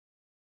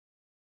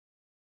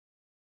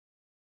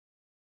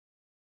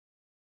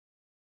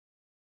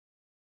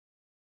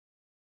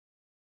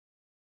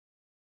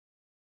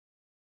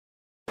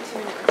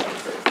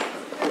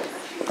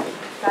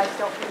Guys,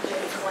 don't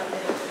forget it's 1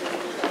 minute.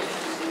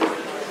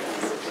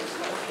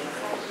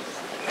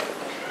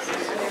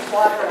 And there's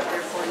water up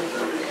there for you.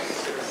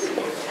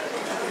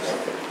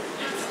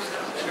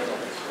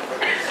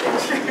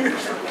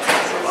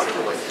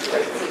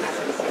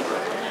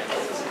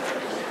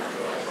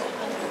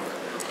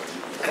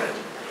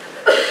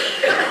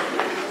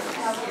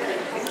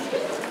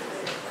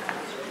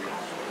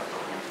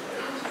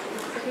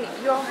 Okay,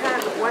 you all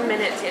have 1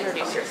 minute to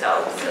introduce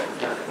yourselves.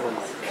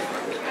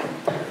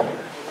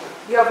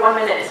 You have 1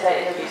 minute to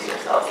introduce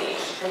yourselves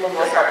each, and then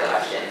we'll start the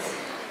questions.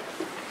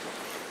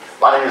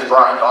 My name is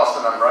Brian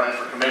Dawson. I'm running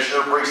for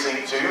Commissioner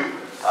Precinct 2.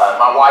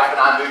 My wife and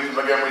I moved to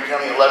Montgomery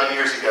County 11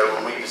 years ago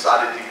when we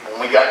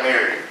got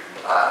married.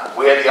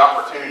 We had the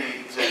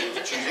opportunity to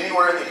choose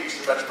anywhere in the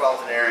Houston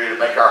metropolitan area to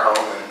make our home,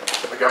 and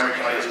Montgomery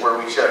County is where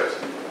we chose.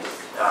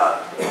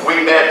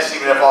 We met at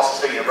Stephen F.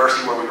 Austin State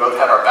University, where we both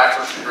had our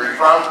bachelor's degree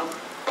from.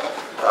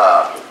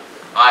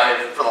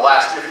 For the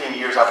last 15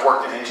 years, I've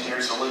worked in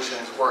engineered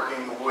solutions,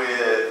 working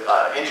with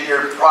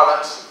engineered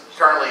products,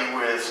 currently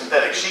with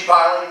synthetic sheet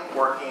piling,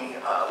 working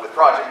with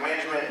project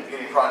management, and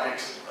getting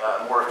projects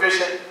more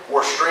efficient,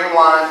 more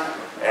streamlined,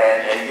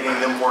 and getting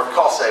them more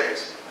cost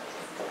savings.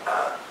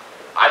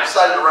 I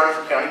decided to run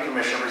for county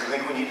commissioner because I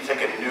think we need to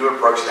take a new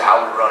approach to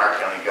how we run our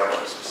county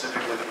government,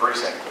 specifically the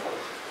precinct.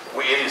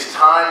 It is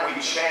time we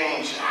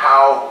change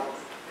how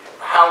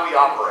we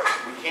operate.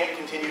 We can't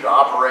continue to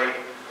operate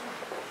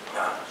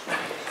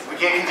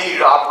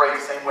the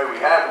same way we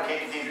have. We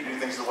can't continue to do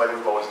things the way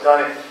we've always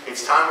done it.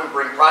 It's time we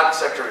bring private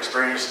sector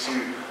experience to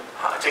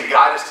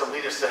guide us, to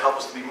lead us, to help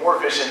us to be more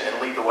efficient and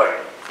lead the way.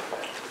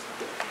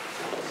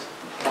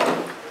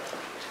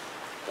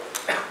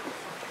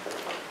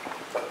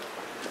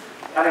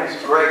 My name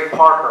is Greg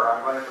Parker.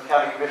 I'm running for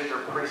County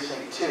Commissioner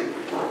Precinct 2.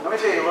 Let me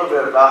tell you a little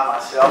bit about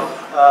myself.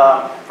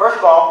 First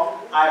of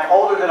all, I'm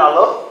older than I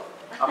look.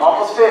 I'm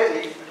almost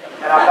 50,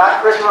 and I'm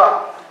not Chris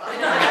Rock. Just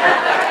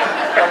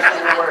so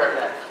you're aware of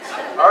that.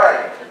 All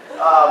right.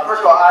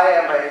 First of all, I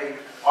am an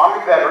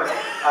Army veteran.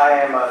 I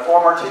am a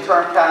former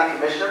 2-term county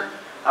commissioner.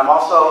 I'm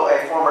also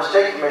a former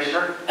state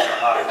commissioner,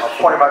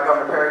 appointed by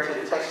Governor Perry to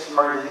the Texas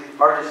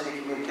Emergency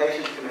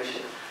Communications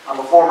Commission. I'm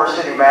a former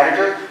city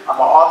manager. I'm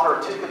an author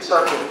of 2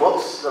 conservative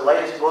books. The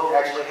latest book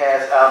actually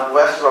has Out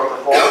West wrote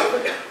the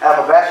foreword. I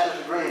have a bachelor's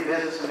degree in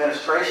business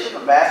administration, a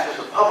master's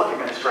of public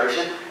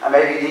administration. I'm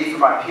ABD for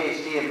my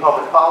PhD in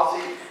public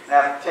policy. And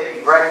I've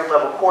taken graduate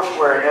level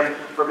courseware in them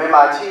from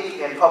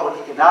MIT in public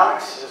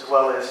economics, as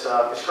well as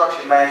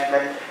construction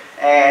management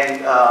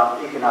and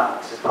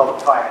economics and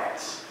public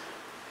finance.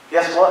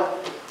 Guess what?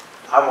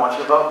 I want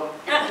your vote.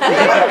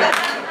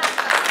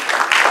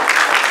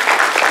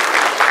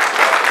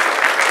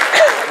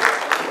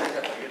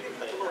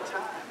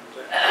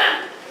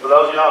 For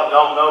those of y'all that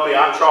don't know me,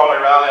 I'm Charlie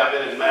Riley. I've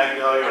been in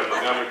Magnolia and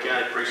Montgomery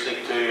County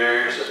Precinct 2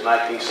 areas since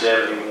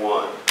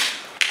 1971.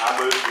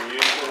 I moved from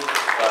Houston.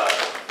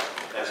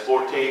 As a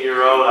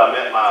 14-year-old, I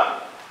met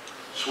my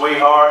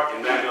sweetheart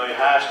in Magnolia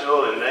High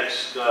School, and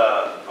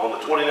on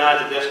the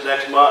 29th of this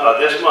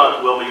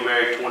month, we'll be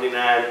married 42 years.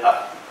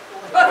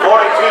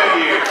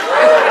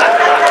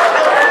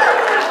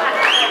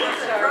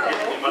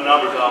 My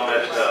number's all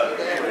messed up.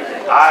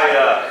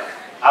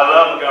 I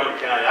love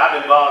Montgomery County. I've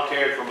been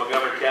volunteering for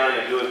Montgomery County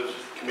and doing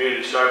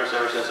community service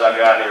ever since I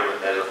got here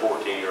as a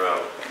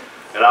 14-year-old.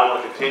 And I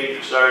want to continue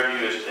to serve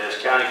you as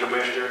county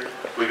commissioner.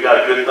 We've got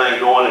a good thing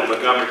going in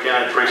Montgomery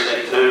County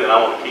Precinct 2, and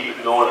I want to keep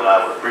it going, and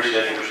I would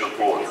appreciate your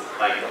support.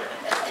 Thank you.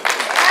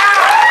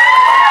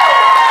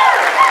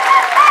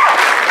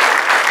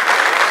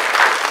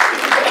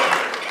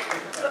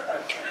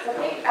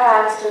 Okay,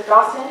 Mr.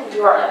 Dawson,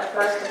 you are up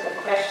first with the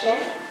question.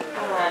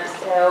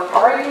 So,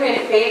 are you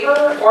in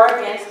favor or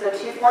against the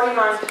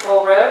 249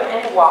 toll road,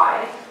 and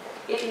why?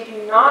 If you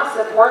do not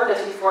support the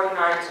 249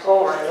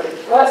 toll road,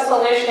 what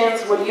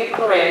solutions would you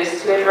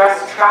propose to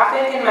address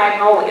traffic in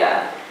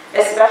Magnolia,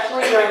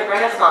 especially during the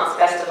Renaissance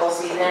Festival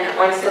season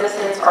when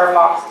citizens are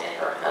boxed in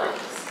their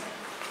homes?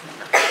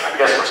 I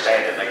guess we're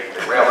staying in the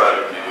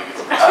railroad.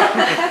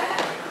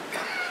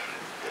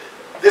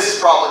 This is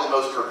probably the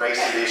most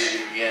pervasive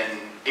issue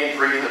in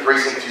the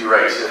Precinct 2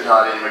 race, if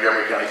not in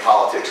Montgomery County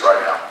politics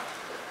right now.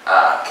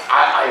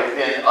 I have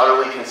been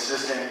utterly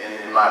consistent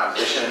in my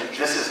position.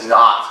 This is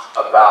not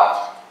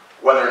about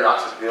whether or not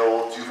to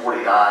build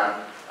 249.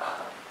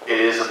 It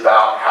is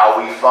about how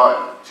we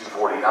fund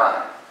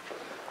 249.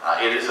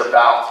 It is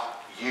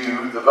about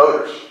you, the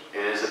voters.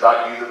 It is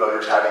about you, the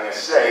voters, having a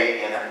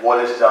say in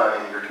what is done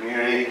in your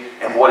community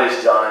and what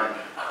is done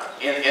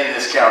in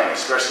this county,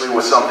 especially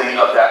with something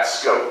of that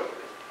scope.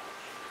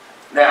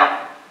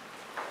 Now,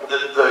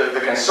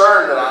 the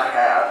concern that I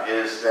have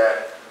is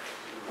that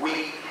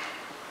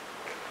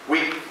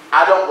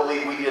I don't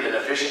believe we did an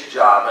efficient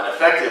job, an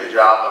effective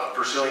job of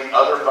pursuing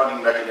other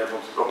funding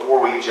mechanisms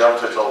before we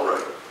jumped to toll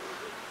road.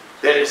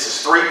 This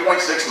is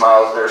 3.6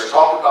 miles. There's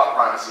talk about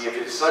primacy.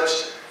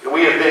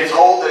 We have been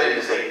told that it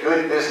is a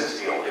good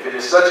business deal. If it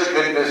is such a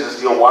good business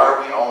deal, why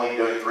are we only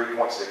doing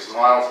 3.6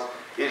 miles?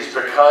 It is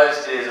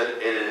because it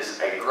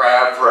is a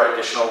grab for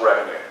additional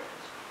revenue.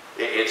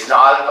 It's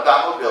not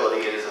about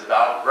mobility, it is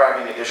about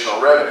grabbing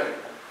additional revenue.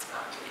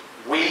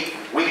 We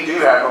do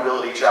have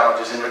mobility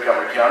challenges in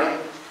Montgomery County,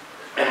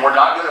 and we're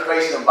not going to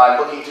face them by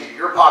looking to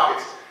your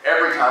pockets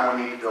every time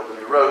we need to build a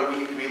new road. We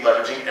need to be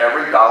leveraging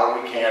every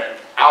dollar we can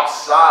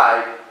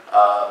outside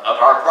of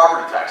our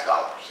property tax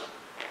dollars. So,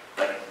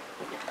 thank you.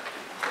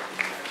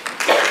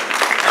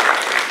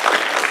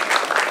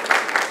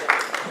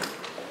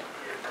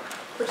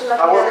 Would you like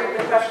to read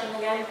the question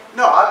again?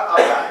 No, I've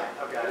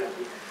got it.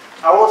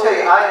 I will tell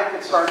you, I am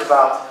concerned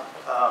about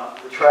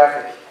the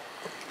traffic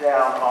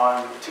down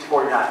on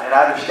 249, and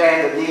I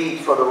understand the need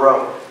for the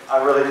road.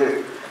 I really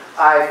do.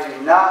 I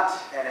do not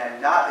and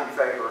am not in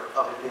favor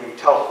of it being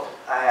tolled.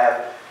 I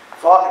have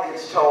fought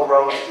against toll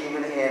roads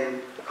even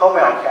in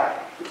Montgomery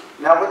County.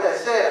 Now, with that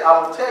said, I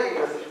will tell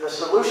you the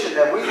solution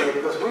that we did,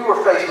 because we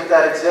were faced with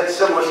that exact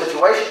similar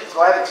situation,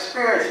 so I have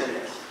experience in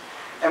this.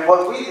 And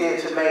what we did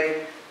to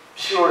make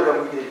sure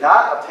that we did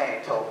not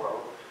obtain a toll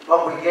road,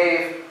 but we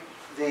gave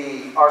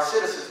our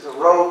citizens the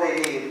road they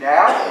needed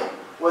now,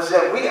 was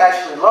that we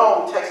actually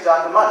loaned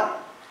TxDOT the money.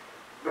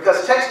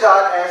 Because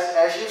TxDOT,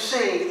 as you've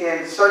seen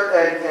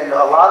in a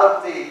lot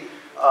of the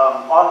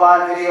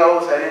online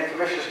videos and in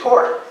Commissioner's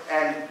Court,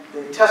 and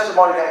the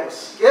testimony that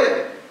was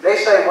given, they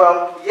say,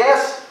 well,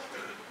 yes,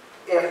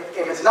 if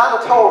it's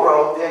not a toll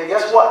road, then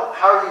guess what?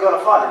 How are you going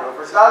to fund it?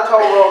 If it's not a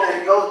toll road,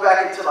 then it goes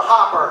back into the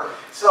hopper.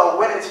 So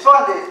when it's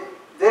funded,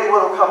 then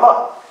what'll come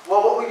up?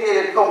 Well, what we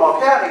did in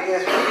Montgomery County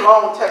is we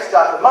loaned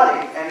TxDOT the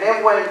money, and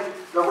then when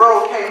the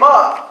road came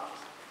up,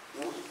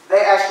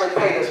 they actually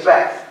paid us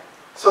back.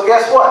 So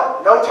guess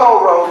what? No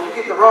toll road. You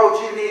get the roads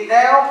you need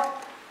now,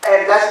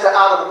 and that's the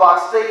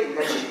out-of-the-box thinking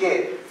that you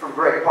get from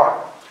Greg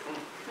Parker.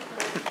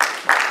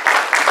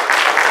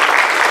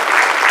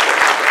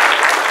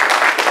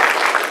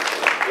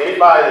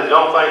 Anybody that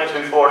don't think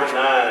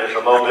 249 is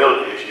a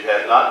mobility issue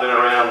has not been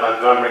around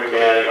Montgomery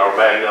County or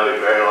Magnolia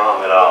very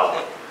long at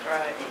all.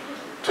 Right.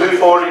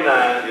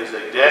 249 is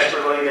a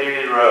desperately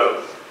needed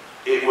road.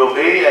 It will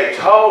be a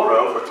toll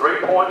road for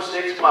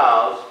 3.6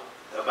 miles,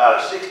 about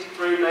a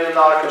 $63 million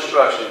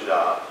construction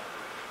job.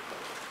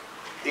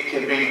 It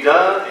can be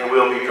done, and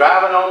we'll be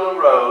driving on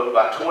the road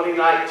by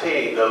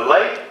 2019, the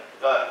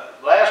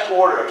last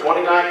quarter of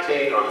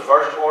 2019 or the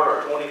first quarter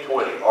of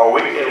 2020. Or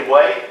we can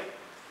wait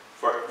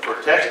for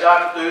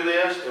TxDOT to do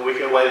this, and we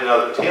can wait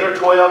another 10 or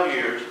 12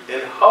 years,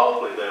 and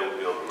hopefully they will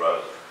build the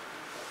road.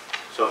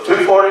 So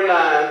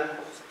 249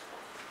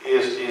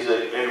 is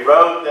a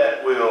road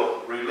that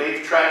will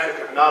relieve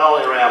traffic not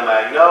only around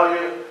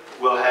Magnolia.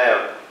 We'll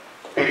have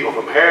people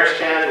from Harris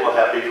County, we'll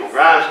have people from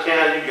Grimes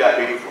County, you've got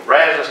people from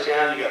Brazos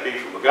County, you've got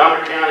people from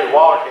Montgomery County,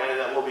 Waller County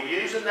that will be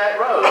using that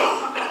road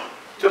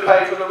to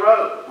pay for the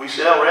road. We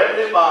sell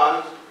revenue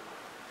bonds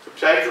to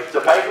pay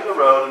for the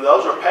road, and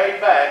those are paid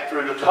back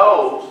through the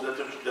tolls that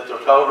the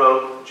toll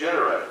road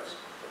generates.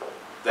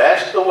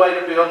 That's the way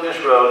to build this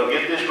road and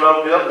get this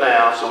road built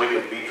now so we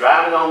can be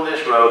driving on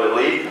this road and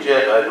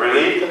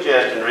relieve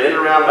congestion in and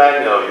around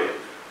Magnolia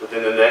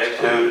within the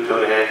next 2 to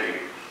 2.5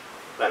 years.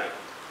 Thank you.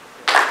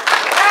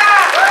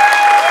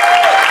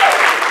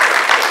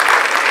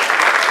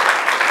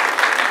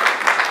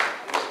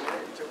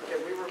 Can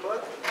we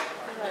rebut?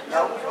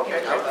 No? Okay.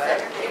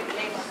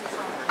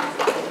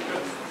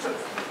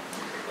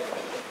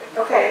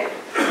 Okay,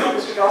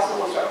 Mr. Dawson,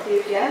 we'll start with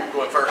you again.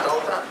 Going first all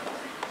the time.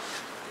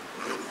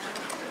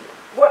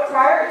 What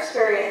prior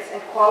experience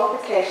and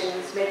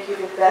qualifications make you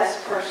the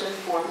best person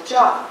for the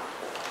job?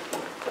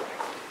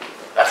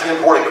 That's an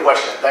important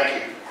question. Thank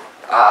you.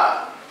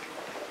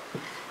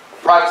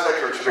 Private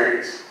sector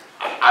experience.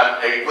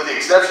 With the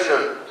exception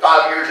of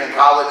 5 years in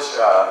college,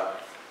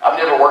 I've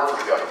never worked for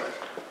the government.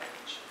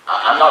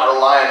 I'm not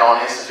relying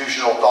on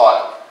institutional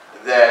thought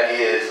that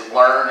is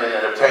learned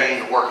and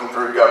obtained working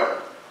through government.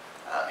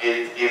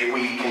 If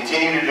we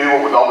continue to do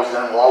what we've always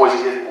done, we'll always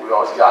get what we've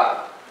always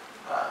got.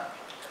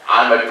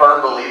 I'm a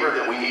firm believer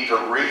that we need to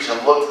reach and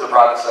look to the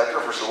private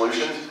sector for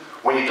solutions.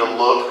 We need to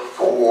look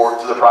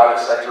to the private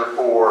sector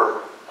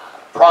for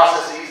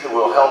processes that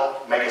will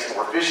help make us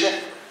more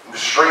efficient,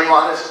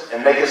 streamline us,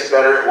 and make us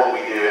better at what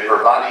we do in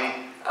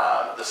providing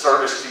the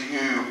service to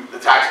you, the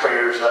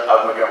taxpayers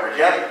of Montgomery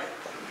County.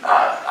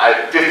 I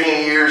have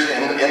 15 years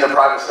in the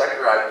private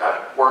sector.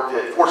 I've worked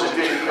at Fortune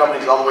 50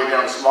 companies all the way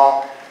down to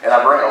small, and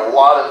I bring a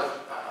lot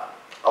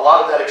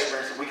of that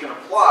experience that we can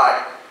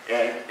apply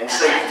and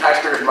save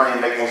taxpayers money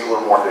and make things a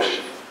little more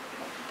efficient.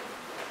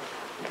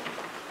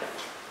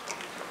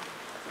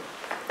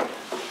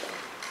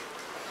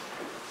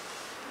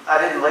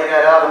 I didn't lay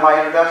that out in my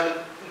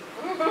introduction.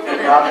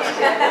 No, I'm just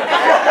kidding.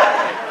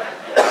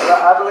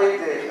 I believe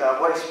that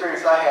what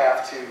experience I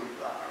have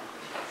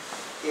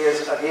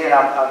is, again,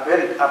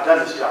 I've done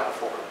this job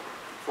before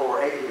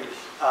for 8 years.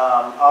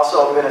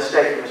 Also been a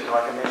state commissioner,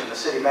 like I mentioned, a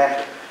city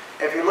manager.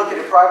 If you look at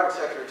the private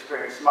sector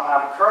experience,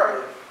 I'm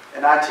currently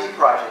an IT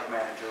project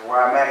manager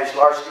where I manage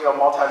large-scale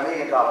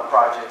multi-million-dollar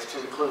projects to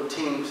include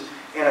teams,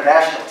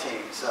 international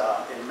teams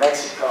in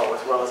Mexico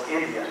as well as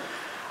India.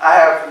 I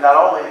have not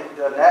only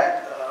done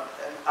that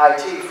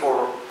IT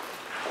for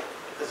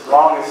as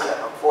long as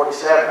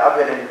 47. I've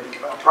been in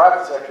the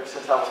private sector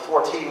since I was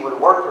 14 with a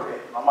work permit.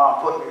 My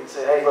mom put me and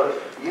said, hey,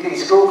 look, you need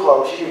school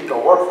clothes, you need to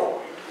go work for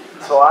them.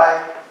 So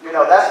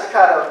that's the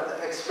kind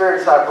of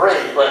experience I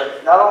bring,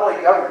 but not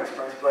only government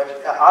experience, but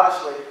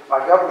honestly, my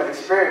government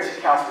experience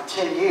accounts for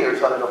 10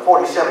 years out of the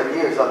 47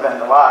 years I've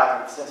been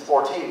alive, and since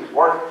 14 was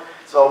working.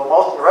 So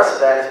most of the rest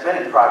of that has been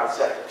in private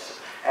sectors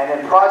and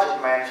in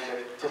project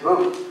management to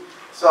boot.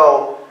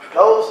 So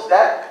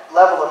that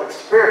level of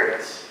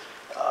experience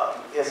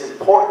is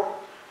important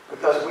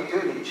because we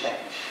do need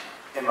change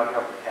in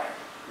Montgomery County.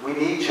 We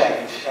need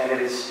change, and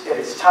it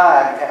is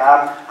time, and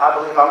I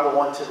believe I'm the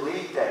one to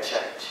lead that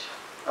change.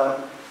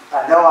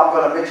 I know I'm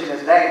going to mention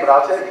his name, but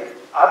I'll tell you,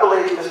 I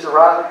believe Mr.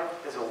 Rodney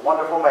is a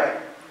wonderful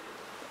man.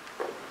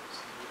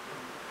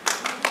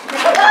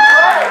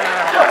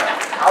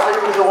 I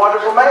believe he's a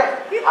wonderful man.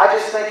 I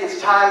just think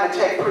it's time to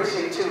take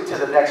Precinct 2 to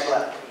the next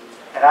level,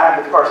 and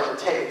I'm the person to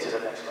take it to the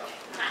next level.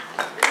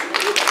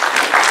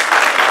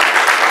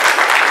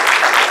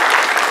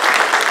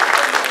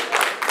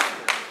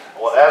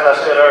 Well, as I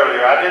said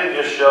earlier, I didn't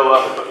just show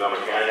up in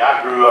Montgomery County.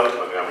 I grew up in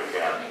Montgomery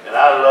County, and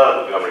I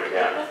love Montgomery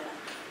County.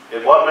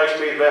 And what makes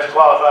me the best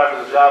qualified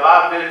for the job,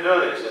 I've been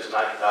doing it since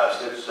 2001,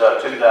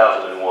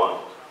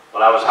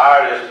 when I was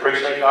hired as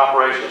Precinct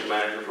Operations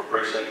Manager for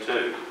Precinct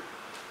 2.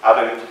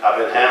 I've been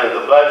handling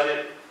the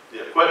budget,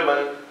 the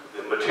equipment,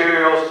 the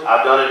materials.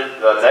 I've done it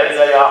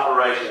day-to-day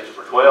operations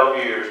for 12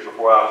 years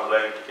before I was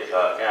elected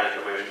County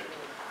Commissioner.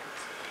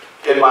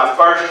 In my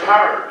first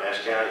term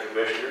as County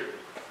Commissioner,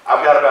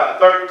 I've got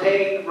about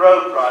 13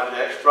 road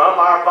projects from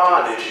our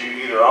bond issue,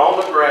 either on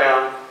the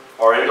ground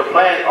or in the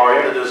plan or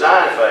in the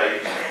design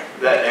phase,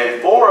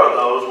 and 4 of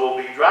those will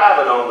be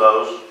driving on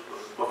those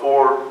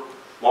before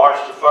March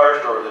the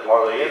 1st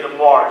or the end of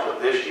March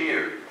of this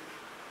year.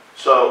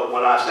 So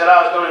when I said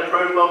I was going to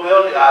improve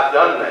mobility, I've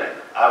done that.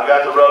 I've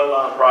got the road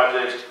bond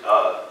projects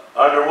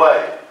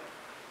underway.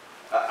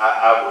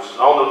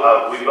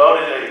 We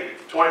voted a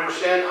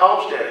 20%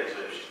 homestead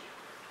exemption.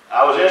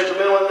 I was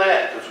instrumental in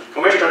that.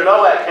 Commissioner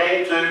Nowak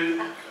came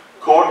to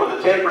court with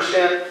a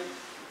 10%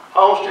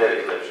 homestead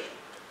exemption.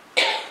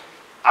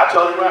 I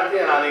told him right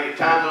then I needed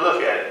time to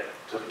look at it,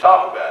 to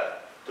talk about it,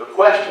 to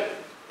question it,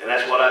 and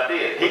that's what I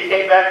did. He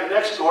came back the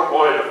next court,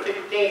 wanted a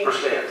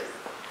 15%.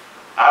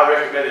 I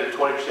recommended a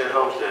 20%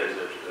 homestead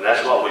exemption, and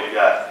that's what we've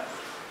got.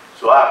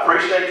 So I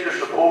appreciate your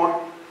support.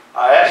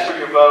 I ask for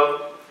your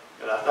vote,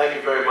 and I thank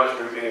you very much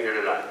for being here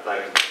tonight.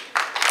 Thank you.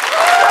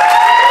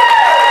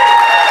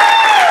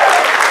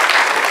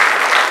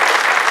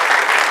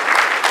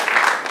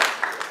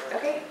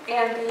 Okay,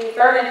 and the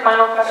third and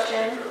final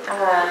question,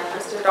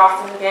 Mr.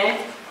 Dawson again.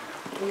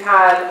 We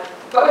have,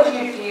 what would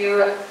you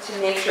do to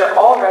make sure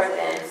all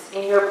residents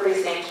in your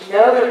precinct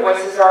know their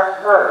voices are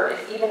heard,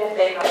 even if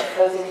they have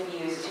opposing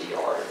views to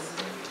yours?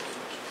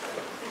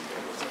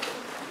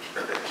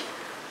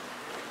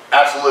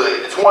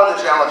 Absolutely. It's one of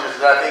the challenges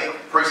that I think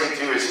Precinct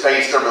 2 has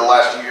faced over the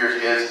last few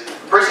years is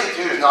Precinct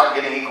 2 is not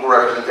getting equal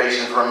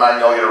representation from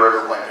Magnolia to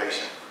River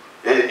Plantation.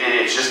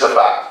 It's just a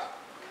fact.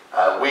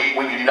 We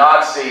do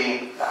not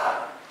see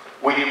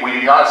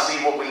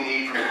what we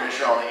need from the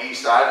commissioner on the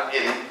east side,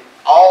 and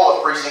all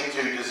of Precinct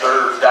 2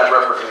 deserves that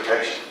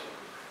representation.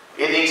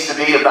 It needs to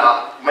be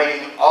about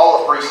making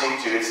all of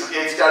Precinct 2.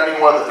 It's got to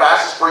be one of the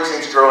fastest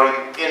precincts growing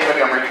in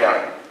Montgomery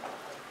County.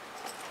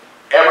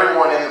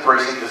 Everyone in the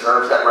precinct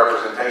deserves that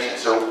representation.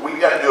 So we've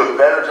got to do a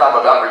better job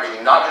of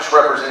outreaching, not just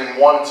representing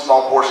one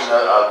small portion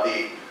of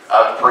the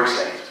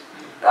precinct.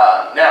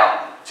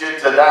 Now, to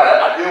that,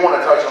 I do want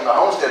to touch on the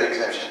homestead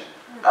exemption.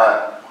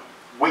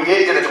 We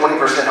did get a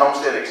 20%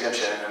 homestead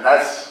exemption, and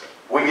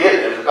we did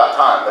it. It was about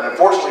time. But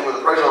unfortunately,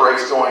 with appraisal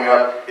rates going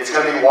up, it's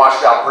going to be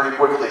washed out pretty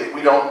quickly if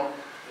we don't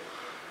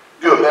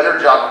do a better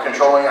job of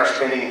controlling our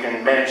spending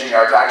and managing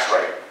our tax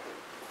rate.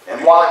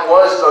 And while it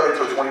was voted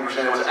to a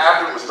 20%, it was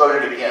after it was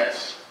voted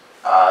against.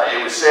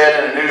 It was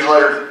said in a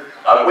newsletter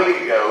a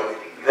week ago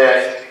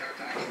that,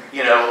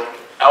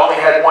 I only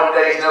had 1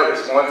 day's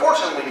notice. Well,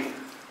 unfortunately,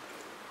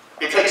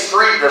 there's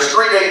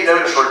 3-day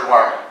notice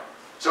requirement.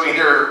 So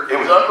either it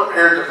was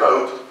unprepared to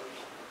vote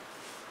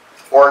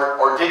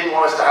or didn't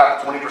want us to have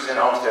a 20%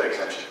 homestead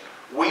exemption.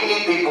 We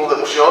need people that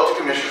will show up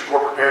to Commissioner's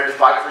Court prepared to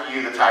fight for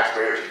you, the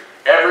taxpayers,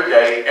 every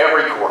day,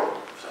 every quarter.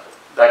 So,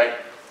 thank you.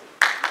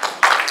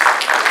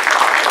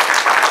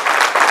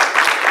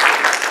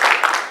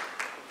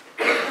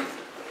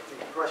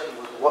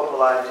 What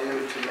will I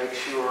do to make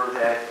sure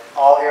that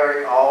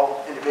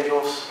all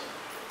individuals,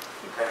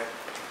 okay.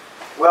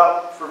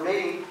 Well, for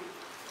me,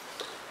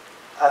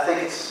 I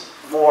think it's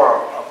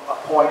more a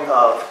point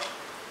of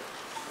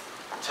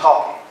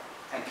talking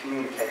and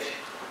communication.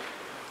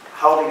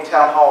 Holding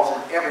town halls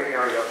in every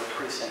area of the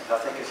precinct, I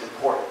think, is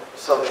important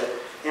so that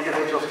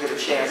individuals get a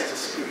chance to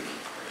speak.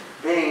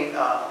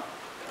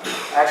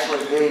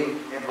 Actually being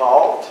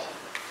involved.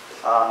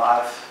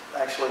 I've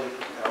actually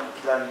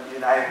done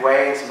United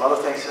Way and some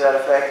other things to that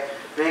effect.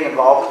 Being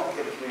involved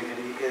in the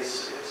community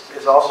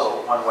is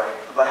also one way.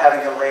 But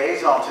having a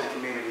liaison to the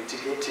community to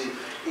get to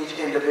each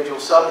individual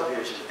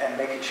subdivision and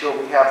making sure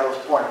we have those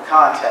point of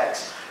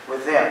contacts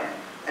with them.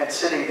 and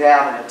sitting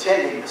down and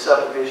attending the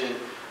subdivision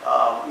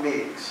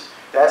meetings.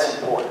 That's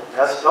important.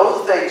 Those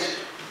are things,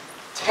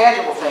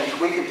 tangible things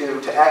we can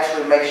do to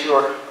actually make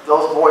sure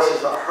those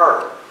voices are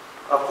heard.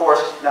 Of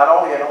course, not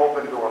only an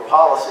open door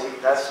policy,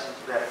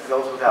 that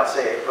goes without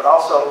saying, but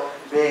also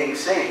being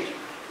seen.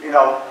 You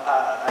know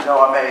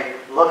I may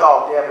look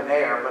all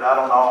debonair, but I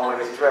don't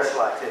always dress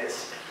like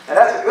this. And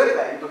that's a good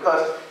thing,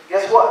 because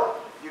guess what?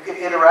 You can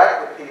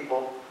interact with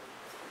people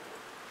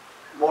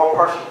more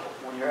personal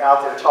when you're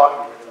out there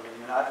talking with them and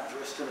you're not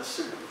dressed in a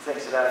suit and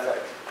things to that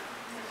effect.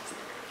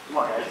 Come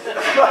on, guys.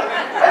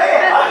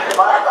 Hey,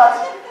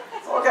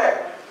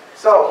 okay.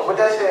 So, with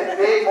that said,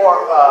 being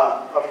more,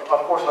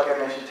 of course, like I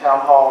mentioned,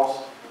 town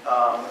halls,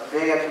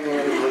 being a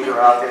community leader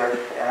out there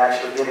and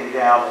actually getting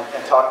down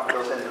and talking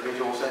to those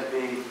individuals and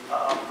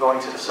going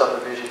to the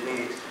subdivision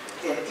meetings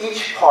in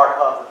each part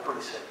of the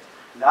precinct.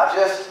 Not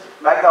just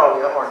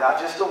Magnolia or not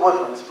just the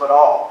Woodlands, but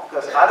all.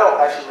 Because I don't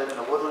actually live in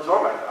the Woodlands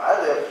or Magnolia.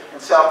 I live in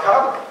South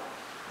Conroe,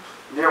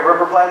 near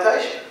River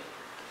Plantation.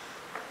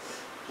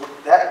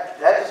 That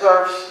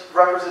deserves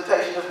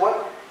representation as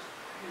well.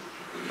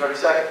 30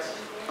 seconds.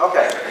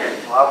 Okay.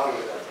 Well, I'll give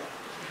you that.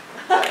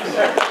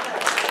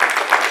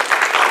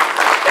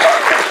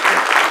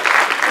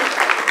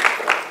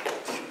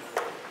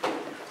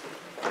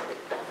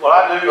 Well,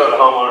 I do go to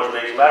homeowners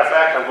meetings. Matter of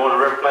fact, I'm going to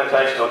River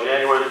Plantation on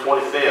January the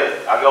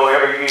 25th. I go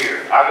every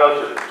year. I go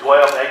to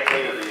 12,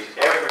 18 of these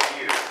every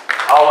year,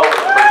 all over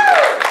the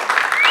precinct.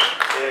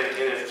 And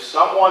if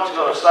someone's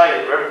going to say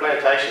that River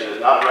Plantation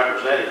is not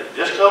represented,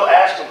 just go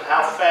ask them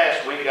how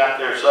fast we got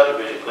their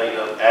subdivision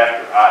cleaned up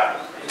after I.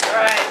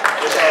 Right.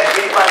 Just ask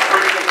anybody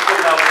precinct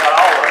cleaned up about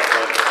all of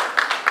us.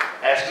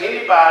 Ask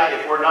anybody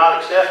if we're not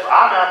accessible.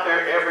 I'm out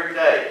there every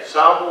day,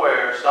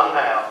 somewhere,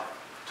 somehow,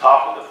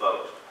 talking to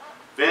folks.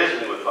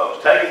 Visiting with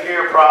folks, taking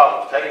care of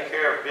problems, taking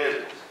care of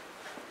business.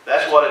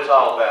 That's what it's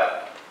all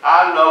about.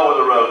 I know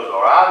where the roads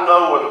are. I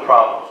know where the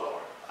problems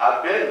are.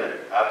 I've been there.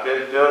 I've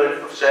been doing it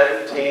for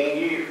 17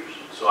 years.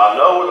 So I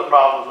know where the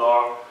problems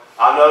are.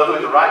 I know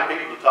who the right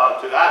people to talk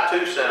to. I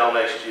too sit on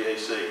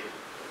HGAC.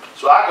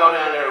 So I go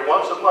down there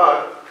once a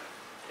month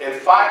and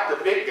fight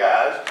the big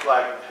guys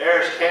like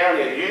Harris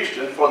County and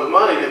Houston for the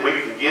money that we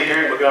can get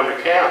here in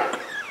Montgomery County.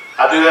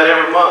 I do that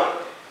every month.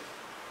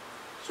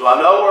 So I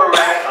know where we're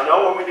at, I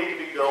know where we need to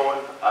be going,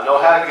 I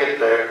know how to get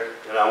there,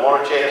 and I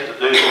want a chance to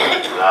do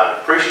that. And I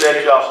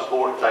appreciate y'all's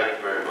support, thank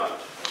you very much.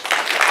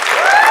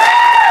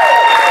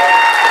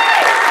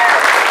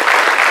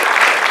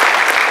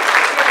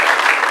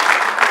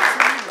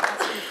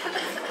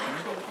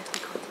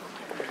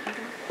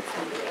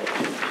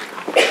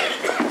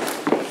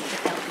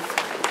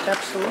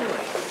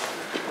 Absolutely.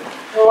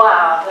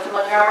 Wow, this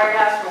Montgomery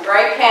has some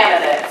great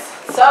candidates.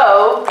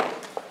 So,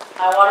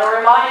 I want to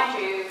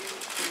remind you,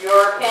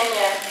 your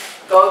opinion,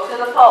 go to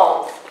the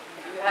polls.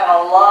 You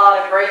have a lot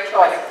of great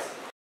choices.